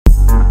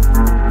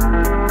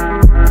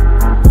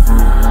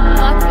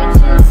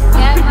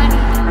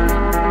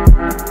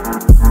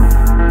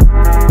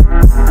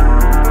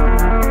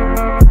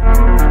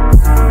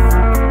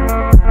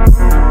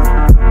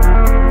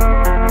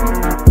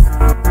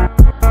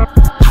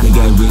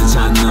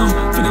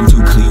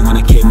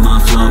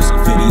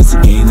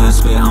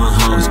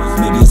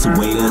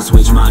I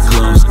switch my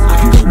clothes. I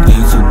can go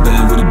bang for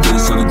bang with a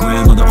bitch on the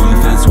gram, on the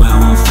OnlyFans where I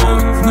won't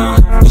fold.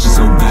 Nah, it's just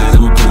so bad,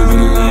 I'ma put her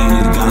in the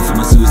land. Need a god for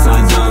my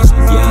suicide dose.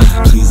 Yeah,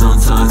 please don't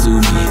talk to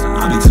me,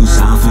 I'll be too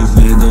shy for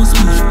you, man, don't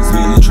speak.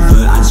 Real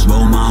introvert, I just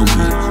roll my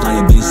weed. Fly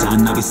a bitch,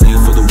 I not be saying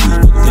for the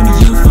week.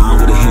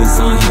 Damienfarron with the hits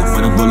on hit.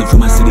 When I'm rolling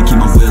through my city,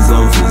 keep my wheels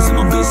over. And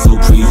my bitch so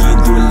pretty, you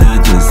do it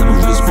like this. I'm a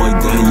rich boy,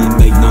 dad, you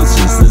make no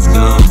sense. Let's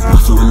go. I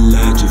feel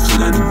electric, feel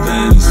like the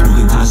band.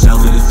 Smoking top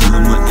shelf and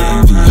feeling with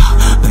envy.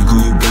 Thank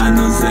who you got,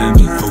 no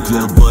Zambi. Folk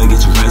little boy,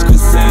 get your rice quit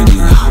sandy.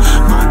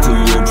 My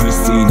interior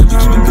pristine, I be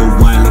keeping good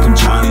wine like I'm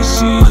Charlie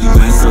Sheen. All these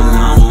ran so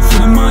long, won't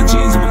fit in my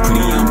jeans. I'm a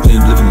pretty young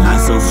pimp, living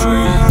life so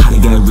free. How to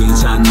get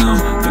rich, I know,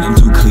 but I'm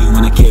too clean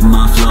when I keep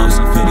my flows.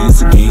 Maybe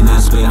it's a game that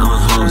I spit on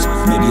hoes.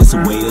 Maybe it's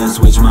a way that I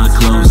switch my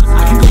clothes.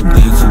 I can go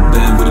bang for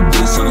bang with a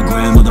bitch on the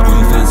gram, on the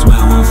OnlyFans where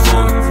I won't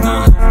fold.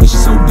 Nah, it's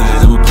just so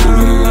bad, I'ma put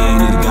her in the land.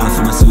 Need a god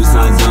for my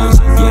suicide dose.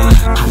 Yeah,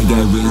 how to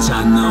get rich,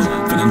 I know,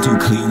 but I'm too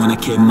clean when I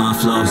keep my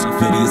flows.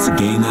 Maybe it's a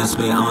game that I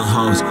spit on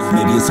hoes.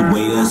 Maybe it's a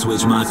way that I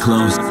switch my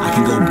clothes. I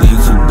can go bang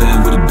for bang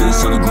with a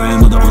bitch on the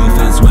gram, on the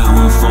OnlyFans where I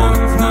won't fold.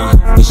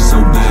 Nah, it's just so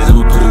bad,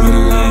 I'ma put her in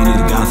the land.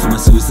 Need a god for my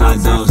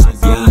suicide dose.